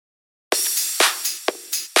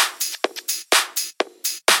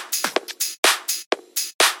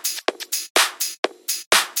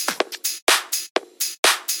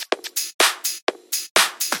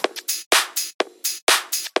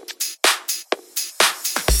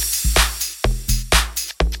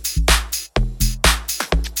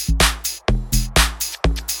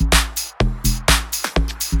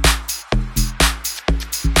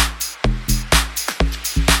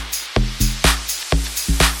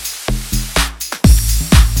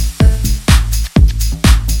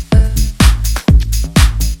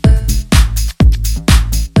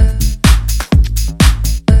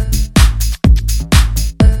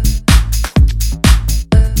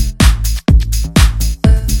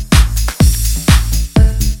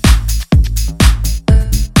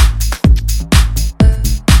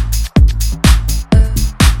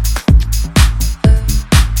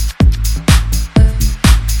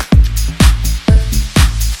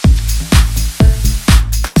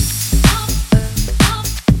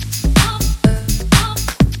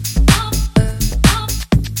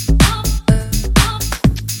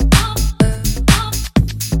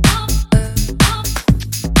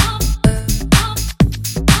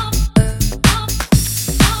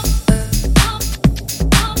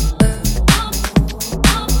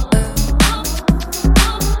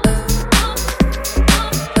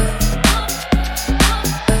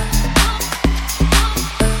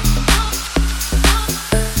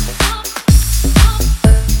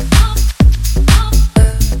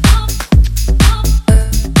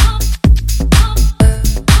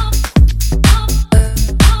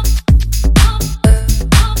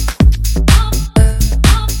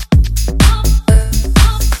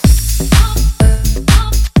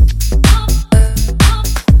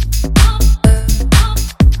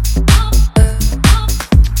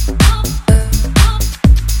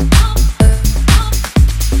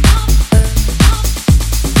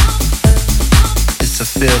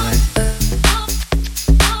feeling.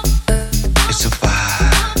 It's a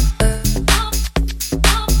vibe.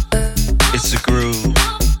 It's a groove.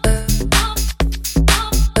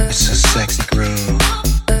 It's a sexy groove.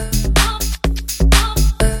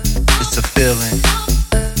 It's a feeling.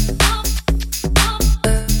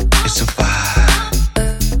 It's a vibe.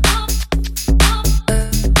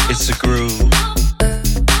 It's a groove.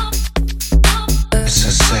 It's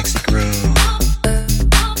a sexy groove.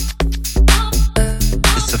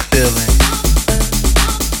 It's a feeling.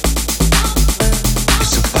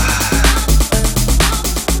 It's a vibe.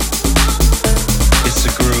 It's a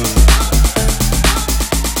groove.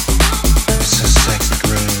 It's a sexy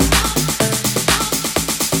groove.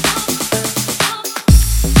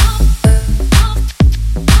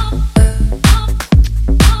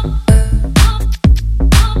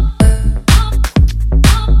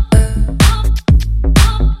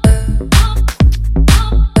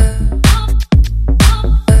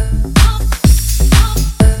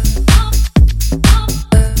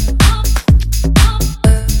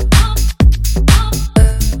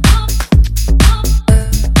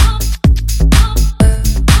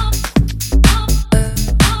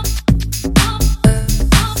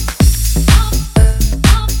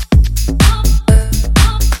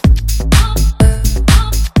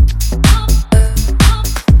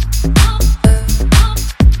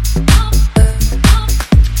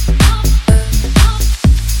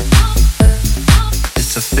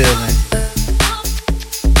 It's a feeling.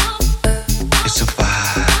 It's a vibe.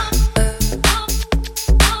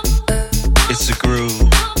 It's a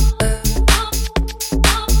groove.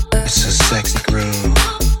 It's a sexy groove.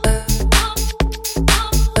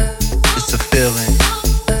 It's a feeling.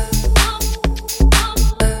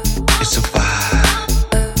 It's a vibe.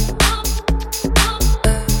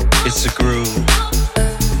 It's a groove.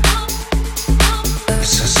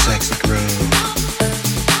 It's a sexy groove.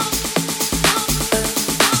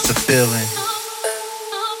 It's a feeling.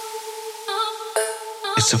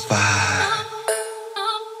 It's a vibe.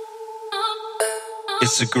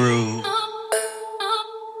 It's a groove.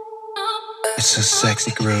 It's a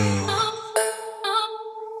sexy groove.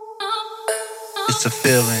 It's a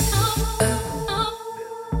feeling.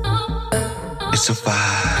 It's a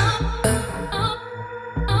vibe.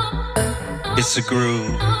 It's a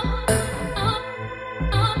groove.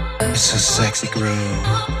 It's a sexy groove.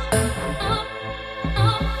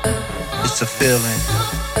 It's a feeling.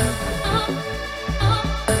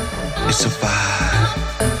 It's a vibe.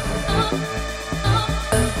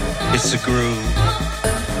 It's a groove.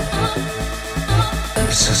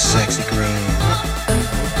 It's a sexy groove.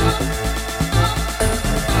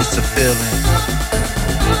 It's a feeling.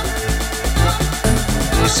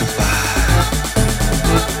 It's a vibe.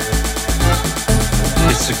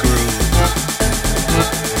 It's a groove.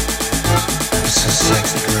 It's a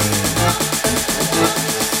sexy groove.